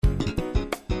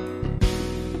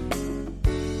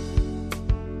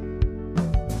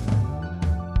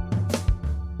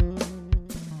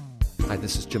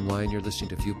This is Jim Lyon. You're listening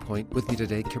to Viewpoint. With me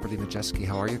today, Kimberly Majeski.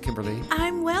 How are you, Kimberly?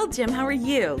 I'm well, Jim. How are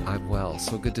you? I'm well.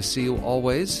 So good to see you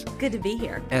always. Good to be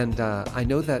here. And I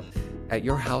know that at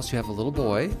your house you have a little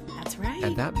boy. That's right.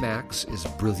 And that Max is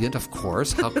brilliant, of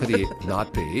course. How could he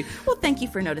not be? Well, thank you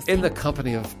for noticing. In the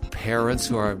company of parents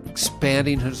who are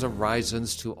expanding his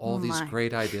horizons to all these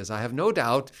great ideas. I have no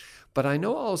doubt. But I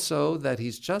know also that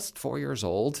he's just 4 years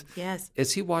old. Yes.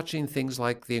 Is he watching things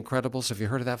like The Incredibles? Have you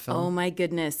heard of that film? Oh, my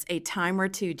goodness. A time or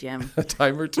two, Jim. A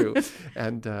time or two.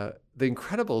 And The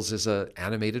Incredibles is an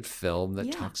animated film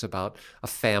that talks about a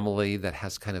family that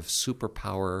has kind of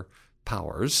superpower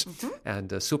powers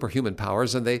and superhuman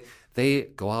powers, and they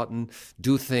go out and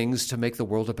do things to make the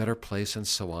world a better place and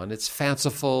so on. It's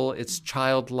fanciful, it's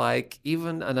childlike.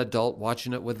 Even an adult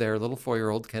watching it with their little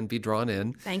 4-year-old can be drawn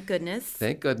in. Thank goodness.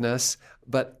 Thank goodness.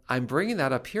 But I'm bringing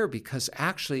that up here because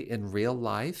actually in real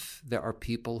life, there are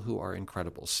people who are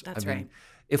Incredibles. That's right.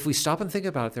 If we stop and think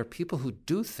about it, there are people who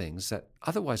do things that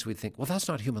otherwise we'd think, well, that's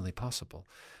not humanly possible.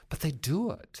 But they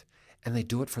do it, and they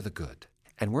do it for the good.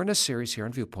 And we're in a series here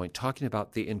on Viewpoint talking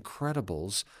about the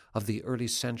Incredibles of the early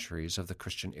centuries of the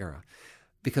Christian era.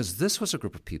 Because this was a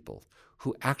group of people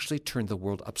who actually turned the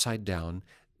world upside down.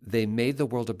 They made the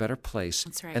world a better place.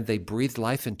 That's right. And they breathed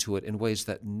life into it in ways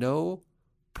that no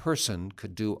person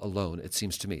could do alone, it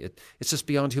seems to me. It's just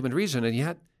beyond human reason, and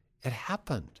yet it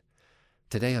happened.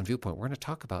 Today on Viewpoint, we're going to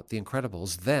talk about the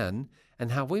Incredibles then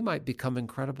and how we might become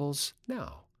Incredibles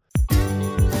now.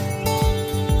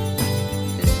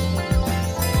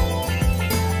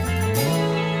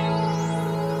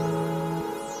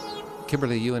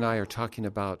 Kimberly, you and I are talking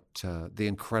about The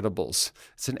Incredibles.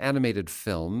 It's an animated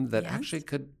film that actually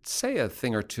could say a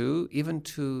thing or two, even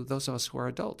to those of us who are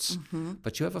adults.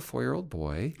 But you have a 4-year-old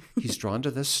boy. He's drawn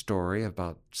to this story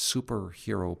about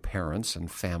superhero parents and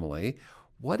family.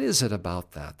 What is it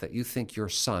about that you think your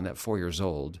son at 4 years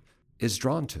old is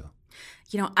drawn to?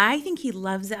 You know, I think he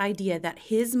loves the idea that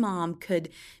his mom could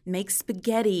make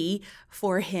spaghetti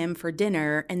for him for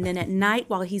dinner and then at night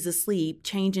while he's asleep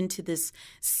change into this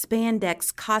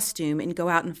spandex costume and go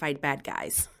out and fight bad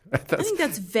guys. I think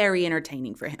that's very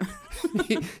entertaining for him.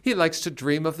 He likes to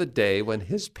dream of the day when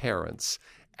his parents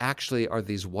actually are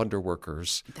these wonder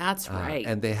workers. That's right.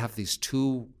 And they have these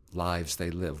two lives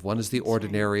they live. One is the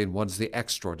ordinary and one is the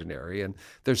extraordinary. And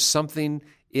there's something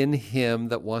in him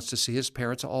that wants to see his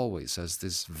parents always as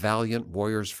these valiant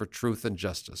warriors for truth and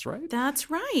justice, right? That's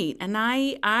right. And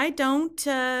I don't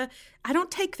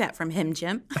take that from him,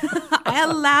 Jim. I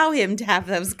allow him to have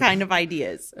those kind of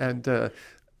ideas. And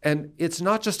it's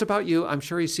not just about you. I'm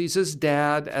sure he sees his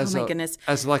dad as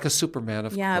as like a Superman,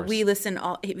 of course. Yeah, we listen.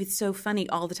 It's so funny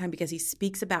all the time because he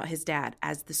speaks about his dad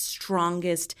as the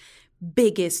strongest,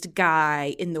 biggest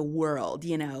guy in the world,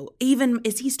 you know.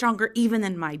 Is he stronger even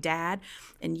than my dad?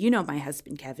 And you know my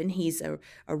husband, Kevin, he's a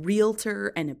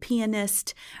realtor and a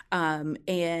pianist,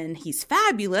 and he's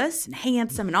fabulous and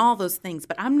handsome and all those things,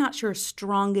 but I'm not sure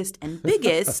strongest and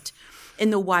biggest in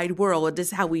the wide world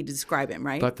is how we describe him,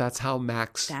 right? But that's how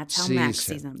Max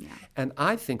sees him. Yeah. And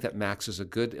I think that Max is a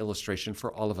good illustration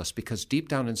for all of us because deep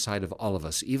down inside of all of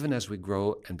us, even as we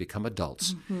grow and become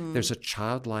adults, there's a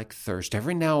childlike thirst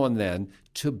every now and then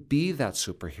to be that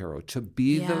superhero, to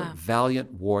be the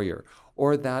valiant warrior,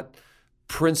 or that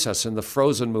princess in the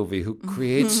Frozen movie who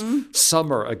creates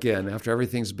summer again after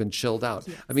everything's been chilled out.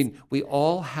 Yes. I mean, we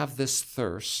all have this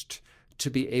thirst to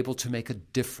be able to make a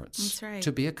difference, that's right,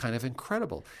 to be a kind of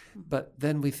incredible. But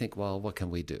then we think, well, what can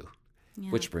we do? Yeah.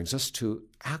 Which brings us to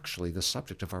actually the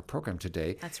subject of our program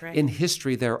today. That's right. In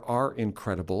history, there are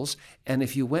Incredibles. And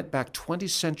if you went back 20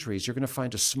 centuries, you're going to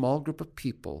find a small group of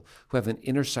people who have an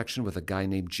intersection with a guy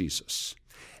named Jesus.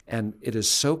 And it is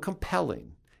so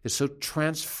compelling, it's so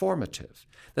transformative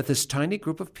that this tiny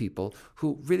group of people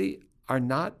who really are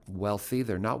not wealthy,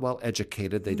 they're not well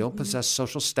educated, they don't possess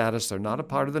social status, they're not a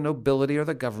part of the nobility or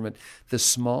the government. This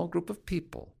small group of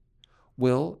people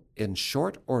will, in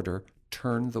short order,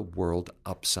 turn the world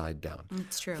upside down.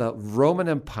 It's true. The Roman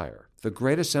Empire, the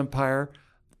greatest empire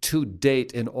to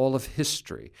date in all of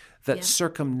history, that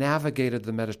circumnavigated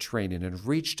the Mediterranean and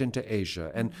reached into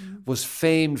Asia and was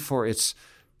famed for its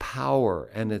power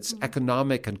and its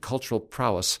economic and cultural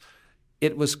prowess,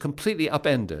 it was completely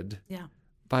upended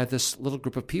by this little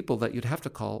group of people that you'd have to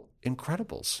call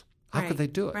Incredibles. How could they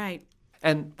do it? Right.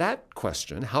 And that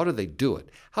question, how did they do it?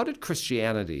 How did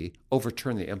Christianity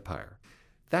overturn the empire?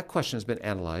 That question has been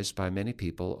analyzed by many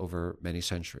people over many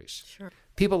centuries. Sure.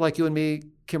 People like you and me,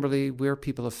 Kimberly, we're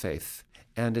people of faith.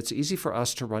 And it's easy for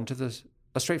us to run to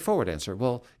a straightforward answer.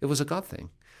 Well, it was a God thing.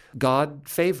 God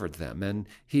favored them, and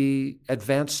he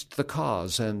advanced the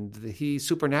cause, and he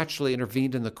supernaturally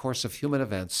intervened in the course of human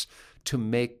events to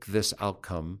make this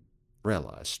outcome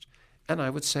realized. And I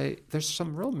would say there's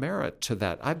some real merit to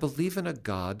that. I believe in a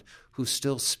God who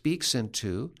still speaks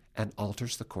into and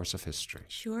alters the course of history.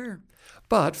 Sure.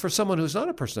 But for someone who's not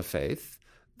a person of faith,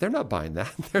 they're not buying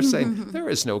that. They're saying, there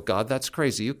is no God. That's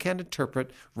crazy. You can't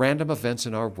interpret random events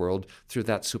in our world through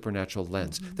that supernatural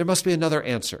lens. There must be another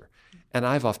answer. And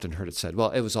I've often heard it said,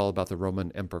 well, it was all about the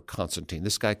Roman Emperor Constantine.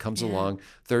 This guy comes along,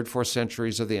 3rd, 4th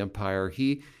centuries of the empire.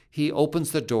 He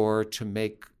opens the door to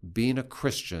make being a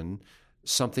Christian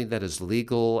something that is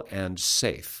legal and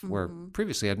safe, where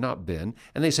previously had not been.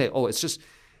 And they say, oh, it's just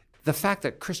the fact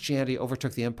that Christianity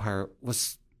overtook the empire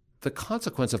was the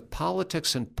consequence of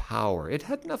politics and power. It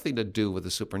had nothing to do with the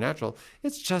supernatural.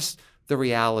 It's just the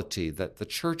reality that the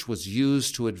church was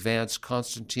used to advance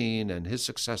Constantine and his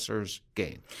successors'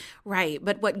 gain. Right.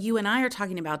 But what you and I are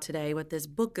talking about today, what this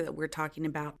book that we're talking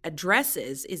about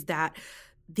addresses, is that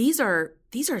these are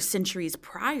centuries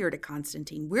prior to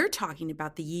Constantine. We're talking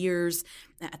about the years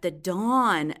at the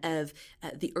dawn of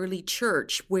the early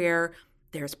church, where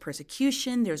there's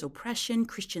persecution, there's oppression,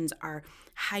 Christians are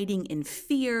hiding in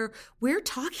fear. We're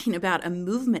talking about a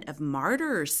movement of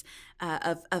martyrs,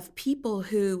 of people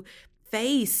who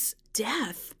face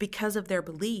death because of their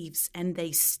beliefs, and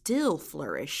they still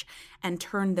flourish and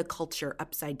turn the culture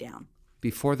upside down.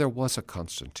 Before there was a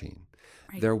Constantine,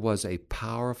 Right. there was a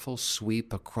powerful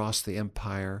sweep across the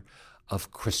empire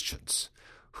of Christians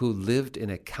who lived in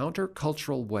a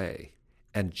countercultural way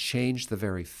and changed the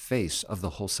very face of the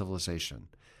whole civilization.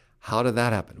 How did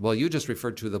that happen? Well, you just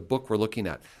referred to the book we're looking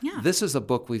at. Yeah. This is a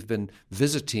book we've been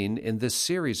visiting in this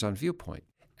series on Viewpoint.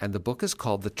 And the book is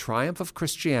called The Triumph of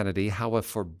Christianity, How a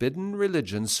Forbidden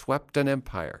Religion Swept an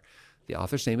Empire. The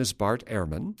author's name is Bart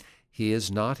Ehrman. He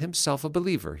is not himself a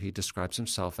believer. He describes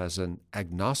himself as an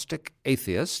agnostic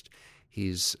atheist.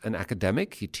 He's an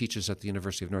academic. He teaches at the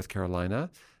University of North Carolina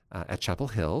at Chapel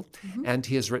Hill. And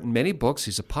he has written many books.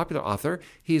 He's a popular author.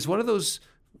 He's one of those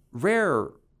rare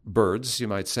birds, you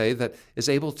might say, that is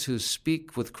able to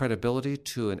speak with credibility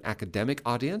to an academic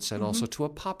audience and also to a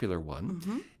popular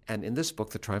one. And in this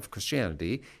book, The Triumph of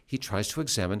Christianity, he tries to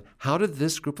examine how did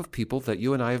this group of people that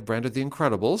you and I have branded the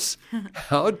Incredibles,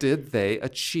 how did they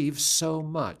achieve so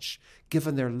much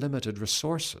given their limited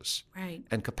resources Right.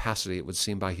 and capacity, it would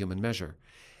seem, by human measure?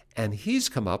 And he's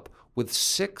come up with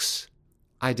 6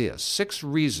 ideas, 6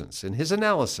 reasons. In his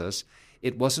analysis,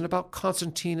 it wasn't about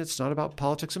Constantine. It's not about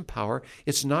politics and power.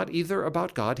 It's not either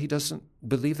about God. He doesn't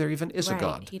believe there even is a Right.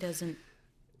 God. He doesn't.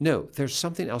 No, there's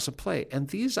something else at play. And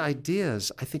these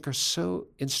ideas, I think, are so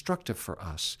instructive for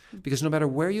us because no matter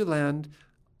where you land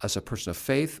as a person of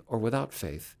faith or without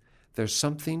faith, there's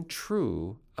something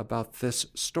true about this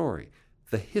story,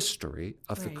 the history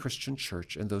of the Right. Christian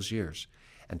church in those years.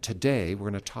 And today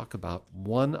we're going to talk about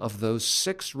one of those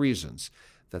 6 reasons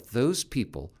that those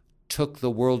people took the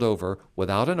world over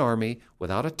without an army,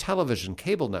 without a television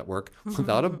cable network,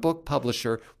 without a book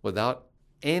publisher, without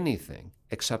anything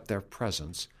except their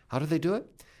presence. How did they do it?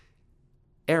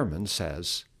 Ehrman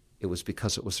says it was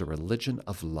because it was a religion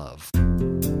of love.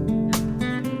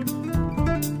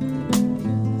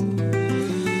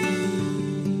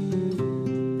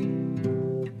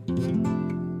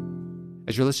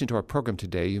 As you're listening to our program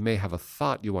today, you may have a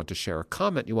thought you want to share, a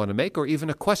comment you want to make, or even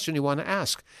a question you want to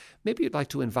ask. Maybe you'd like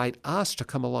to invite us to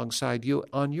come alongside you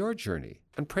on your journey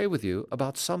and pray with you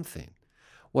about something.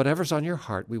 Whatever's on your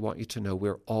heart, we want you to know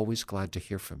we're always glad to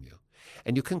hear from you.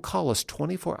 And you can call us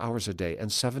 24 hours a day and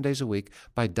 7 days a week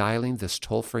by dialing this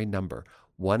toll-free number,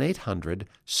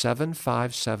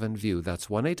 1-800-757-VIEW. That's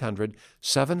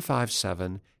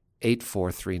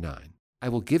 1-800-757-8439. I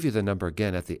will give you the number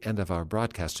again at the end of our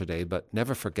broadcast today, but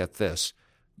never forget this.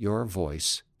 Your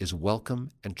voice is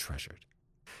welcome and treasured.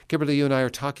 Kimberly, you and I are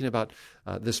talking about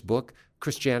this book,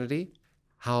 Christianity,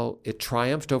 how it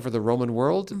triumphed over the Roman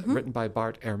world, written by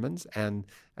Bart Ehrman. And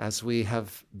as we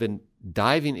have been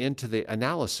diving into the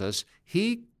analysis,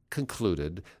 he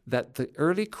concluded that the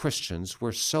early Christians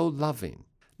were so loving,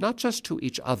 not just to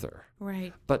each other,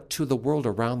 Right. but to the world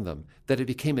around them, that it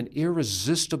became an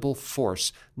irresistible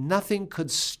force. Nothing could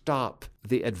stop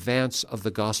the advance of the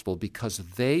gospel because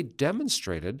they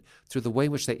demonstrated, through the way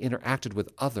in which they interacted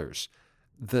with others,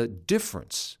 the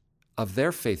difference of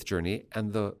their faith journey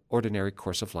and the ordinary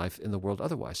course of life in the world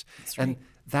otherwise. That's right. And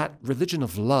that religion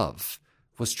of love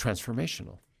was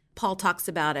transformational. Paul talks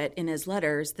about it in his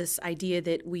letters, this idea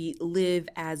that we live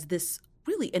as this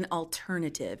really an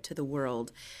alternative to the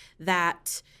world,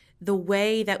 that the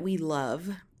way that we love,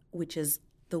 which is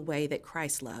the way that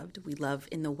Christ loved, we love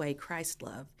in the way Christ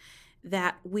loved,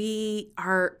 that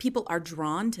people are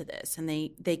drawn to this, and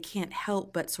they can't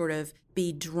help but sort of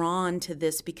be drawn to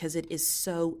this because it is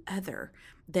so other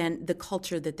than the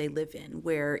culture that they live in,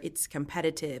 where it's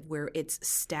competitive, where it's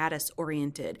status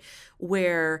oriented,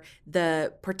 where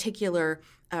the particular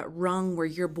rung where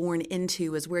you're born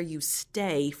into is where you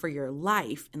stay for your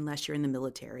life, unless you're in the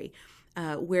military.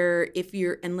 Where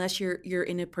unless you're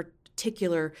in a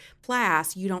particular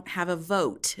class, you don't have a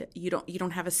vote, you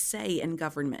don't have a say in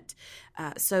government.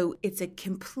 So it's a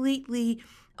completely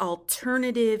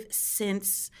alternative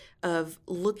sense of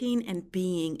looking and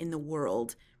being in the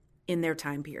world in their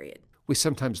time period. We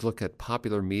sometimes look at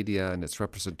popular media and its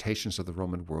representations of the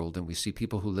Roman world, and we see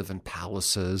people who live in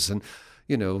palaces and,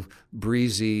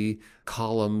 breezy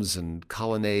columns and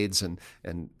colonnades, and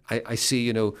I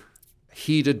see,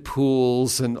 heated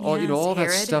pools and all, Yes, all that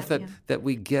Herod, stuff yeah. that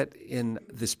we get in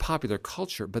this popular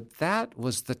culture. But that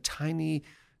was the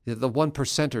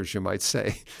 1%ers, you might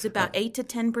say, It's about 8 to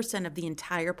 10% of the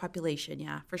entire population,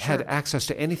 yeah, for sure. had access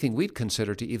to anything we'd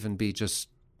consider to even be just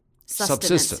Sustenance.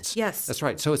 subsistence. Yes. That's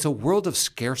right. So it's a world of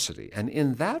scarcity. And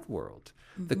in that world,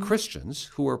 the Christians,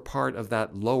 who were part of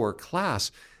that lower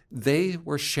class, they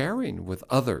were sharing with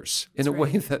others in a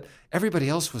way that everybody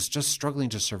else was just struggling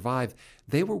to survive.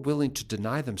 They were willing to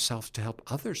deny themselves to help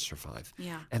others survive.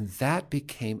 Yeah. And that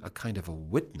became a kind of a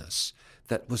witness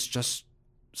that was just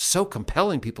so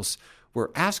compelling. People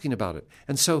were asking about it.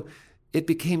 And so it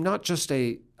became not just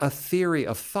a theory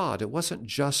of thought. It wasn't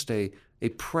just a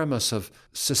premise of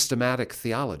systematic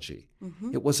theology.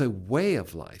 It was a way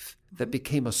of life that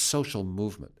became a social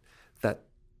movement that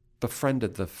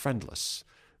befriended the friendless,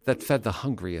 that fed the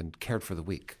hungry and cared for the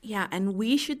weak. Yeah, and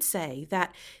we should say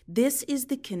that this is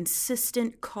the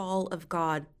consistent call of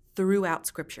God throughout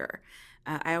Scripture.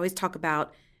 I always talk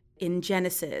about in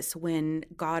Genesis when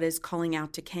God is calling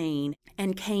out to Cain,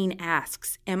 and Cain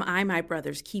asks, "Am I my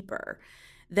brother's keeper?"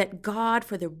 That God,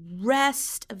 for the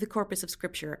rest of the corpus of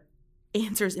Scripture,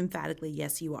 answers emphatically,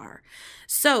 yes, you are.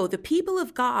 So the people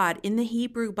of God in the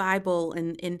Hebrew Bible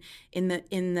and in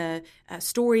the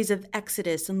stories of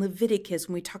Exodus and Leviticus,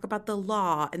 when we talk about the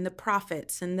law and the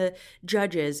prophets and the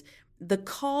judges, the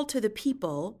call to the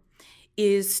people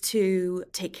is to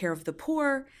take care of the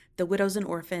poor, the widows and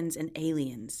orphans, and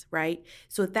aliens, right?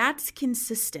 So that's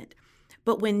consistent.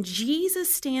 But when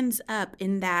Jesus stands up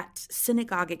in that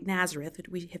synagogue at Nazareth,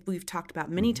 that we've talked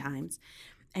about many times,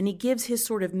 and he gives his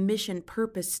sort of mission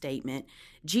purpose statement,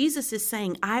 Jesus is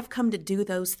saying, I've come to do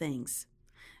those things.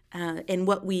 And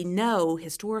what we know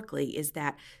historically is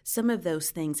that some of those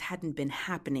things hadn't been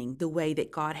happening the way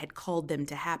that God had called them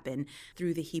to happen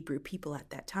through the Hebrew people at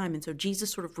that time. And so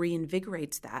Jesus sort of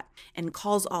reinvigorates that and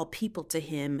calls all people to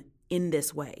him in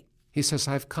this way. He says,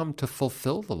 I've come to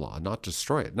fulfill the law, not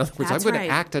destroy it. In other words, That's I'm going right.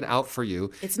 to act it out for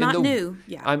you. It's not new.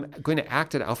 Yeah. I'm going to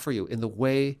act it out for you in the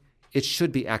way it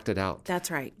should be acted out. That's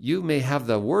right. You may have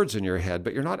the words in your head,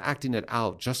 but you're not acting it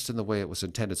out just in the way it was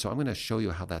intended. So I'm going to show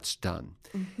you how that's done.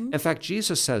 In fact,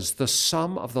 Jesus says the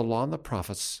sum of the law and the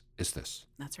prophets is this.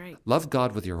 That's right. Love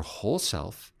God with your whole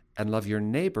self and love your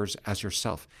neighbors as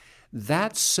yourself.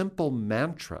 That simple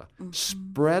mantra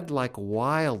spread like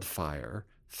wildfire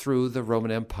through the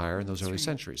Roman Empire in those early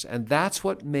centuries. And that's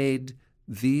what made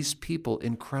these people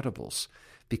incredibles,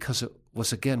 because it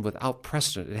was, again, without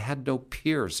precedent. It had no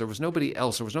peers. There was nobody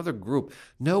else. There was another group.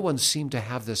 No one seemed to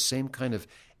have this same kind of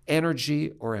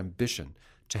energy or ambition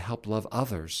to help love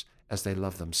others as they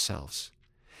love themselves.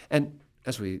 And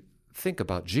as we think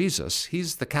about Jesus,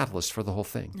 he's the catalyst for the whole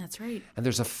thing. That's right. And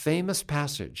there's a famous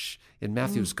passage in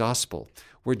Matthew's gospel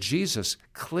where Jesus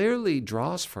clearly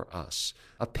draws for us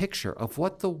a picture of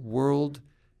what the world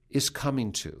is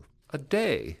coming to, a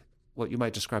day, what you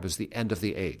might describe as the end of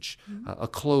the age, a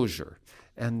closure.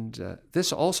 And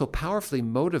this also powerfully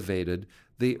motivated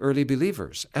the early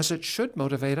believers, as it should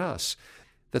motivate us,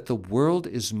 that the world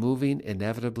is moving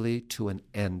inevitably to an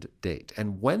end date.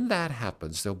 And when that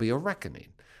happens, there'll be a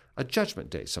reckoning, a judgment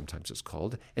day sometimes it's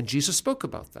called, and Jesus spoke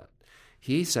about that.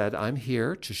 He said, I'm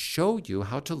here to show you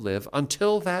how to live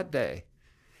until that day.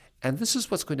 And this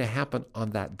is what's going to happen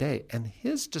on that day. And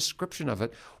his description of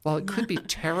it, while it could be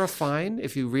terrifying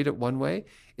if you read it one way,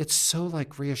 it's so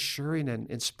like reassuring and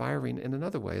inspiring in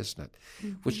another way, isn't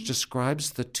it? Which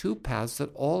describes the two paths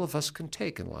that all of us can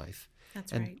take in life.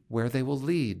 That's and right. where they will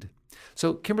lead.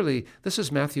 So, Kimberly, this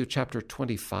is Matthew chapter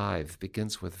 25,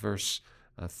 begins with verse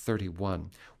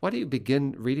 31. Why don't you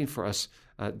begin reading for us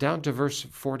down to verse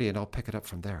 40, and I'll pick it up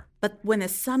from there. But when the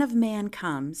Son of Man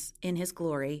comes in his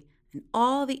glory, and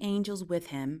all the angels with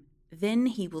him, then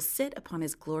he will sit upon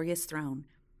his glorious throne.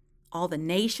 All the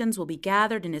nations will be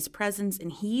gathered in his presence,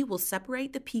 and he will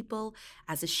separate the people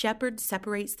as a shepherd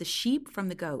separates the sheep from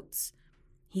the goats.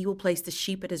 He will place the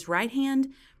sheep at his right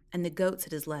hand and the goats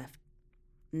at his left.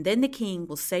 And then the king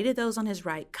will say to those on his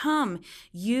right, "Come,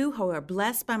 you who are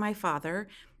blessed by my Father,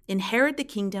 inherit the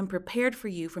kingdom prepared for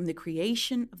you from the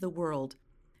creation of the world.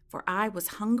 For I was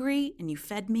hungry, and you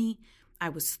fed me. I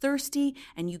was thirsty,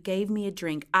 and you gave me a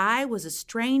drink. I was a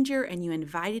stranger, and you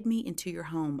invited me into your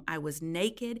home. I was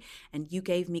naked, and you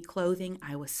gave me clothing.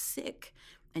 I was sick,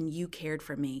 and you cared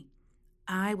for me.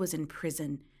 I was in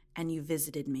prison, and you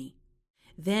visited me."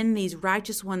 Then these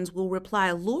righteous ones will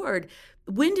reply, "Lord,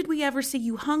 when did we ever see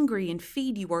you hungry and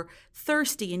feed you, or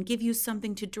thirsty and give you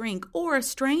something to drink, or a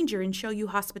stranger and show you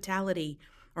hospitality,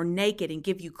 or naked and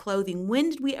give you clothing? When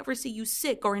did we ever see you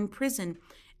sick or in prison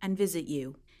and visit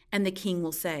you?" And the king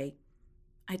will say,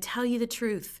 "I tell you the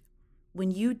truth,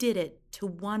 when you did it to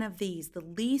one of these, the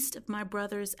least of my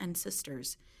brothers and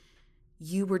sisters,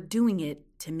 you were doing it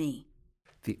to me."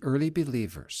 The early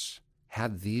believers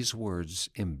had these words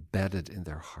embedded in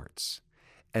their hearts.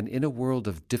 And in a world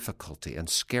of difficulty and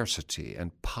scarcity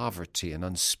and poverty and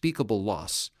unspeakable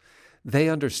loss, they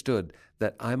understood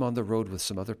that I'm on the road with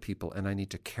some other people and I need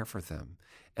to care for them.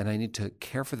 And I need to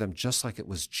care for them just like it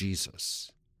was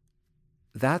Jesus.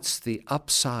 That's the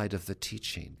upside of the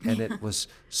teaching. And it was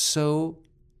so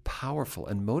powerful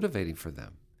and motivating for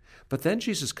them. But then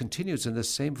Jesus continues in this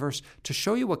same verse to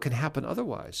show you what can happen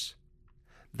otherwise.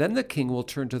 Then the king will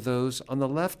turn to those on the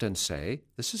left and say,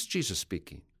 this is Jesus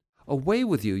speaking, "Away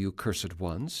with you, you cursed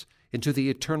ones, into the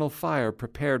eternal fire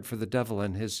prepared for the devil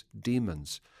and his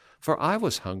demons. For I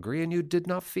was hungry, and you did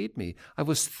not feed me. I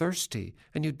was thirsty,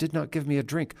 and you did not give me a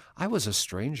drink. I was a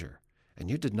stranger,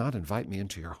 and you did not invite me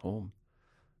into your home.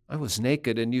 I was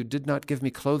naked, and you did not give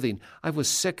me clothing. I was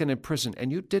sick and in prison,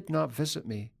 and you did not visit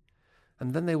me."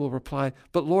 And then they will reply,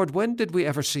 "But Lord, when did we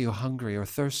ever see you hungry or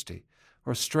thirsty,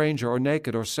 or a stranger, or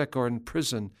naked, or sick, or in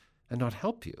prison, and not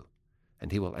help you?"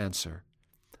 And he will answer,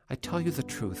 "I tell you the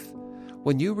truth,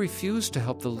 when you refuse to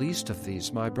help the least of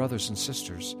these, my brothers and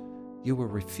sisters, you were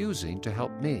refusing to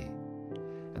help me."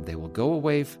 And they will go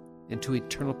away into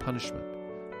eternal punishment,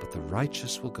 but the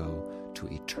righteous will go to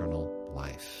eternal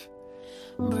life.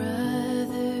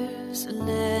 Brothers,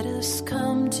 let us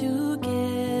come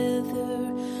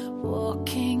together,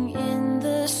 walking in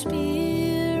the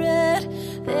Spirit.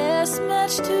 There's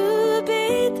much to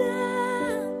be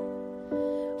done.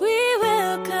 We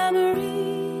will come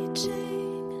reaching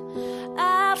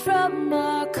out from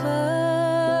our comforts,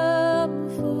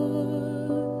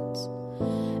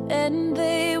 and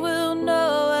they will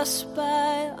know us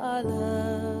by our love.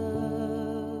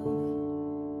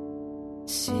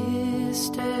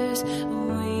 Sisters,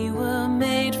 we were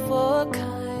made for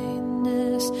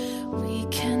kindness. We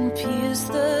can pierce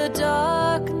the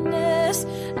darkness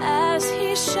as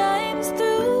He shines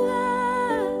through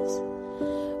us.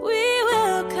 We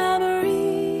will come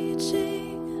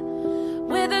reaching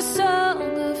with a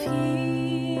song of healing,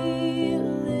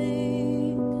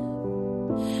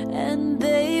 and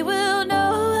they will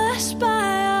know us by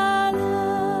our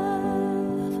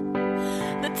love.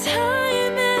 The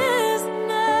time is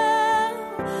now.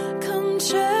 Come,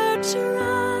 church,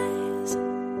 arise.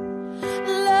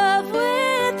 Love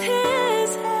with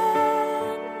His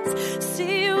hands,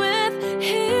 see with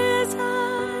His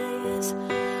eyes,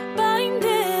 bind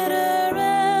it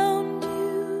around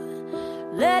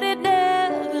you, let it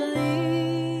never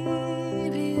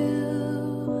leave you,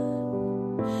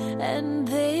 and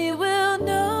they will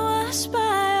know us by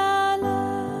our love.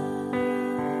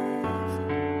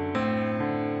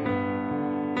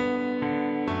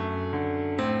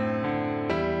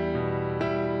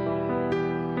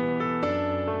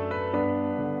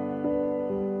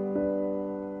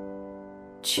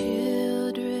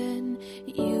 Children,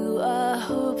 you are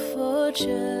hope for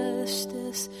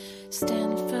justice.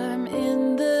 Stand firm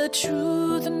in the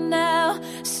truth now.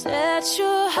 Set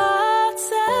your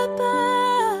hearts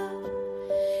above.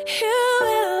 You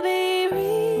will be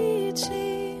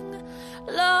reaching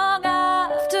long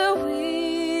after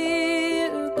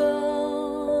we're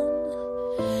gone,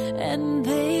 and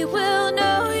they will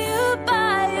know you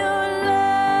by your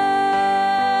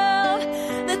love.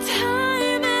 The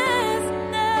time is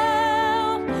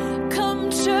now. Come,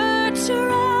 church,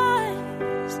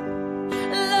 arise.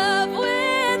 Love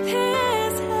with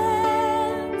His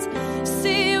hands,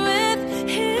 see with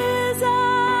His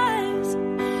eyes,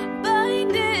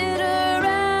 bind it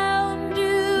around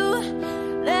you,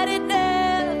 let it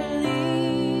never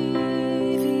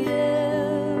leave you,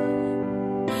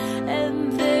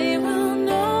 and they will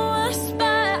know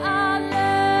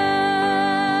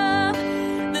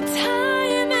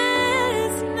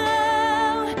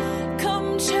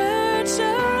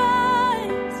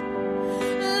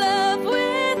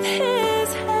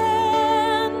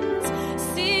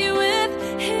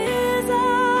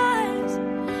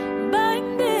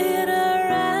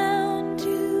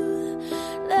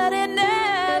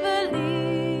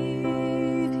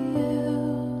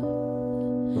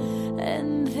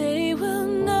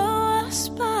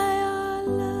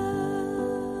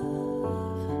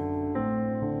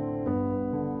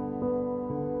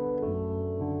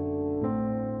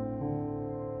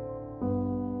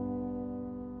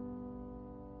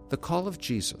The call of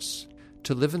Jesus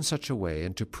to live in such a way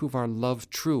and to prove our love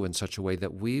true in such a way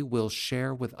that we will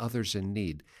share with others in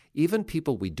need, even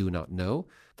people we do not know.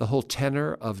 The whole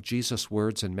tenor of Jesus'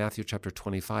 words in Matthew chapter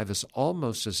 25 is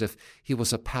almost as if he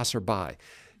was a passerby.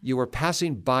 You were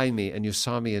passing by me and you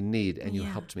saw me in need and you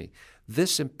helped me.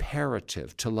 This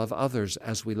imperative to love others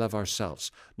as we love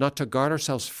ourselves, not to guard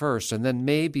ourselves first and then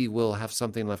maybe we'll have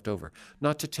something left over,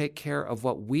 not to take care of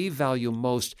what we value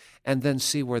most and then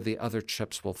see where the other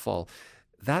chips will fall.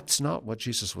 That's not what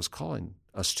Jesus was calling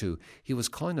us to. He was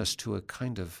calling us to a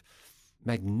kind of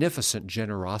magnificent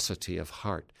generosity of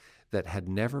heart that had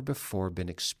never before been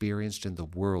experienced in the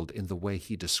world in the way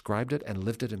he described it and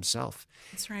lived it himself.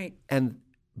 That's right. And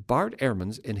Bart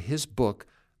Ehrman's, in his book,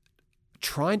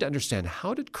 trying to understand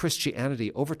how did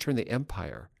Christianity overturn the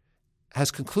empire, has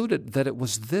concluded that it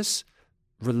was this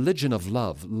religion of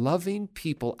love, loving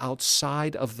people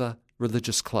outside of the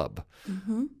religious club,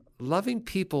 loving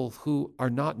people who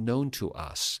are not known to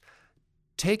us,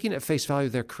 taking at face value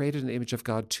they're created in the image of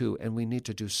God too, and we need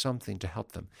to do something to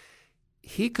help them.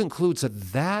 He concludes that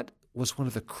that was one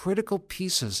of the critical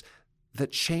pieces that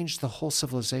changed the whole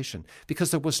civilization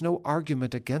because there was no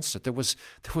argument against it. There was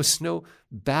no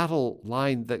battle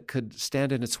line that could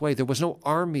stand in its way. There was no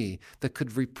army that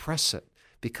could repress it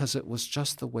because it was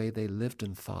just the way they lived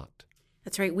and thought.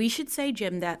 That's right. We should say,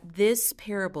 Jim, that this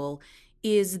parable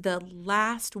is the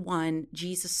last one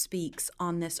Jesus speaks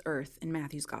on this earth in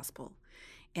Matthew's gospel.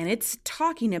 And it's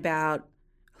talking about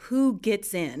who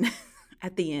gets in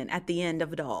at the end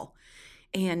of it all.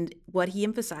 And what he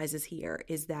emphasizes here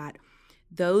is that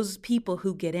those people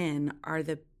who get in are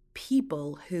the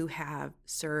people who have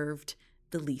served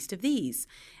the least of these.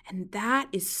 And that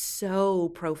is so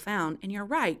profound. And you're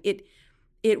right.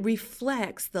 It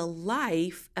reflects the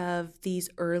life of these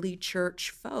early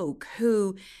church folk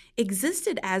who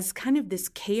existed as kind of this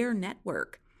care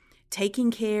network,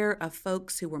 taking care of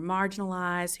folks who were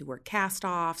marginalized, who were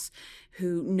cast-offs,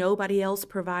 who nobody else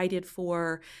provided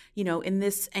for. You know, in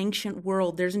this ancient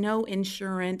world, there's no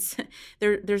insurance,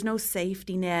 there's no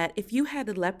safety net. If you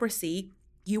had leprosy,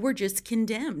 you were just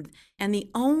condemned. And the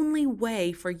only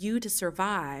way for you to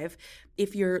survive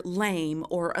if you're lame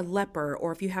or a leper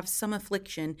or if you have some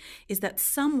affliction is that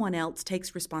someone else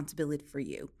takes responsibility for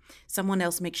you. Someone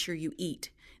else makes sure you eat,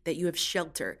 that you have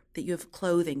shelter, that you have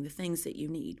clothing, the things that you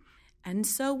need. And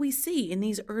so we see in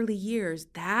these early years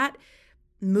that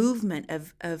movement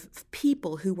of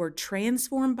people who were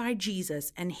transformed by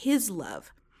Jesus and his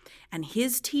love and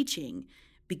his teaching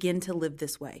begin to live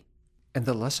this way. And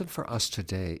the lesson for us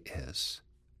today is,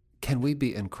 can we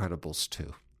be Incredibles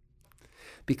too?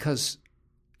 Because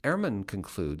Ehrman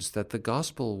concludes that the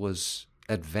gospel was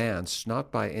advanced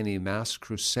not by any mass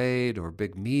crusade or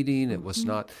big meeting. It was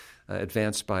not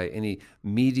advanced by any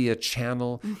media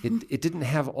channel. It didn't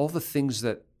have all the things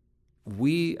that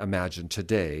we imagine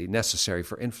today necessary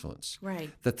for influence. Right.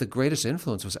 That the greatest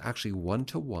influence was actually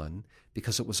one-to-one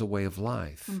because it was a way of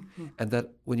life. And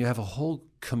that when you have a whole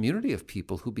community of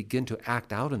people who begin to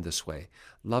act out in this way,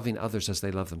 loving others as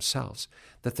they love themselves,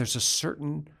 that there's a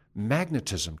certain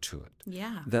magnetism to it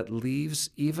that leaves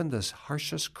even the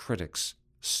harshest critics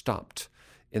stopped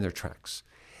in their tracks.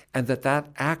 And that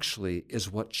actually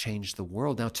is what changed the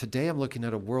world. Now, today I'm looking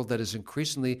at a world that is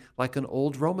increasingly like an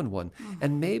old Roman one.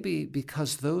 And maybe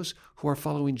because those who are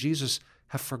following Jesus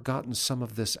have forgotten some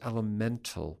of this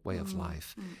elemental way of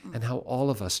life and how all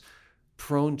of us,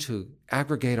 prone to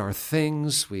aggregate our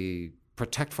things, we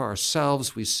protect for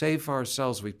ourselves, we save for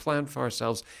ourselves, we plan for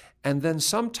ourselves. And then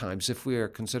sometimes, if we are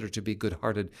considered to be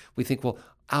good-hearted, we think, well,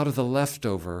 out of the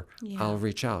leftover, I'll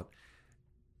reach out.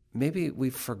 Maybe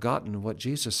we've forgotten what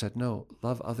Jesus said. No,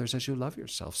 love others as you love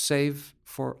yourself. Save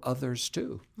for others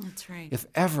too. That's right. If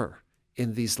ever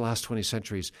in these last 20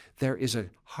 centuries there is a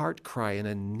heart cry and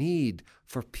a need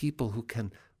for people who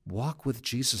can walk with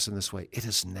Jesus in this way, it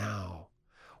is now.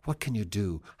 What can you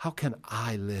do? How can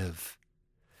I live?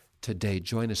 Today,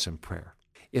 join us in prayer.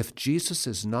 If Jesus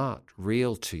is not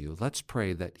real to you, let's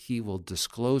pray that he will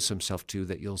disclose himself to you,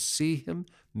 that you'll see him,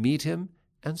 meet him,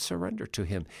 and surrender to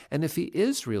him. And if he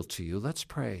is real to you, let's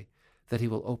pray that he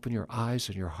will open your eyes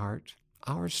and your heart,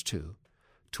 ours too,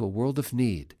 to a world of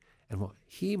need and what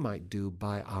he might do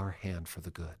by our hand for the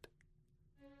good.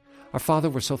 Our Father,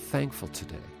 we're so thankful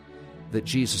today that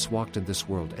Jesus walked in this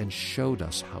world and showed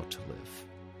us how to live.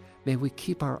 May we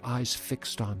keep our eyes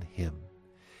fixed on him.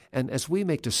 And as we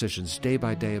make decisions day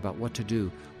by day about what to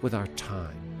do with our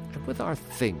time and with our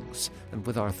things and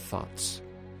with our thoughts,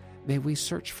 may we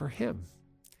search for him.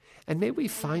 And may we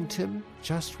find him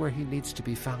just where he needs to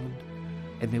be found.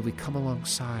 And may we come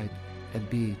alongside and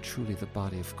be truly the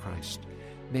body of Christ.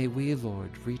 May we, Lord,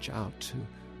 reach out to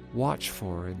watch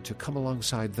for and to come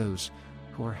alongside those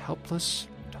who are helpless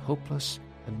and hopeless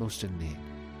and most in need.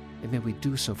 And may we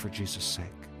do so for Jesus' sake.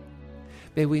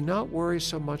 May we not worry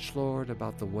so much, Lord,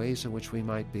 about the ways in which we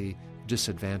might be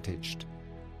disadvantaged,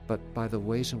 but by the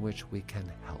ways in which we can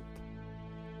help.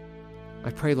 I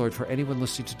pray, Lord, for anyone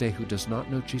listening today who does not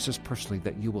know Jesus personally,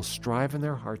 that you will strive in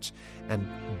their hearts and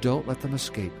don't let them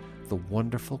escape the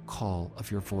wonderful call of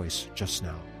your voice just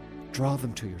now. Draw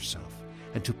them to yourself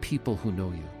and to people who know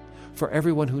you. For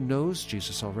everyone who knows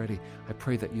Jesus already, I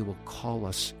pray that you will call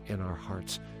us in our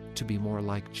hearts to be more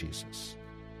like Jesus.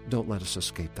 Don't let us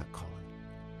escape that calling.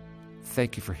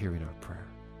 Thank you for hearing our prayer,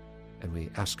 and we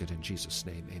ask it in Jesus'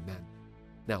 name, amen.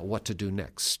 Now, what to do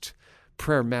next?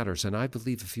 Prayer matters, and I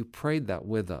believe if you prayed that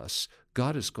with us,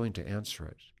 God is going to answer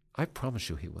it. I promise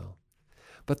you he will.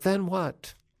 But then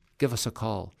what? Give us a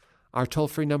call. Our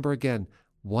toll-free number again,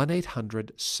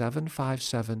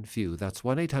 1-800-757-VIEW. That's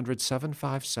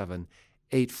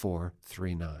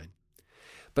 1-800-757-8439.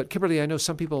 But Kimberly, I know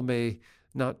some people may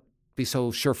not be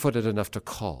so sure-footed enough to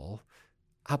call.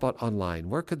 How about online?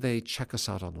 Where could they check us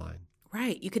out online?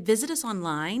 Right. You could visit us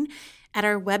online at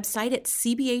our website at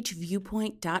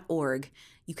cbhviewpoint.org.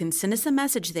 You can send us a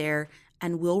message there,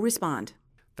 and we'll respond.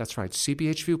 That's right,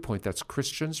 CBH Viewpoint. That's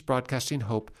Christians Broadcasting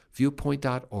Hope,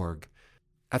 viewpoint.org.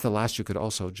 At the last, you could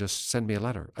also just send me a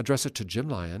letter. Address it to Jim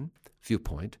Lyon,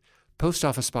 Viewpoint, Post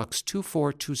Office Box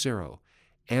 2420,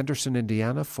 Anderson,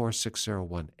 Indiana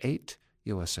 46018,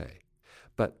 USA.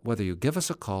 But whether you give us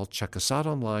a call, check us out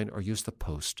online, or use the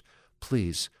post,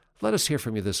 please let us hear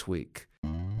from you this week.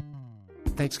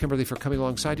 Thanks, Kimberly, for coming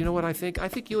alongside. You know what I think? I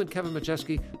think you and Kevin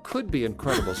Majeski could be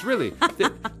Incredibles. Really.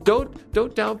 Don't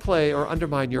downplay or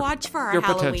undermine your Watch for our your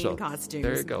Halloween potential. costumes.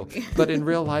 There you go. But in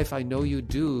real life, I know you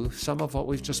do some of what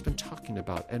we've just been talking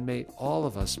about, and may all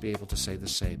of us be able to say the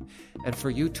same. And for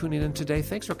you tuning in today,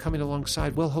 thanks for coming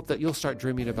alongside. We'll hope that you'll start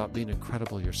dreaming about being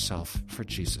incredible yourself for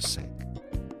Jesus' sake.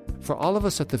 For all of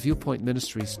us at the Viewpoint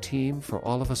Ministries team, for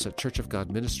all of us at Church of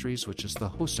God Ministries, which is the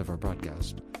host of our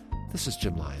broadcast, this is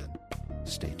Jim Lyon.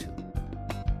 Stay tuned.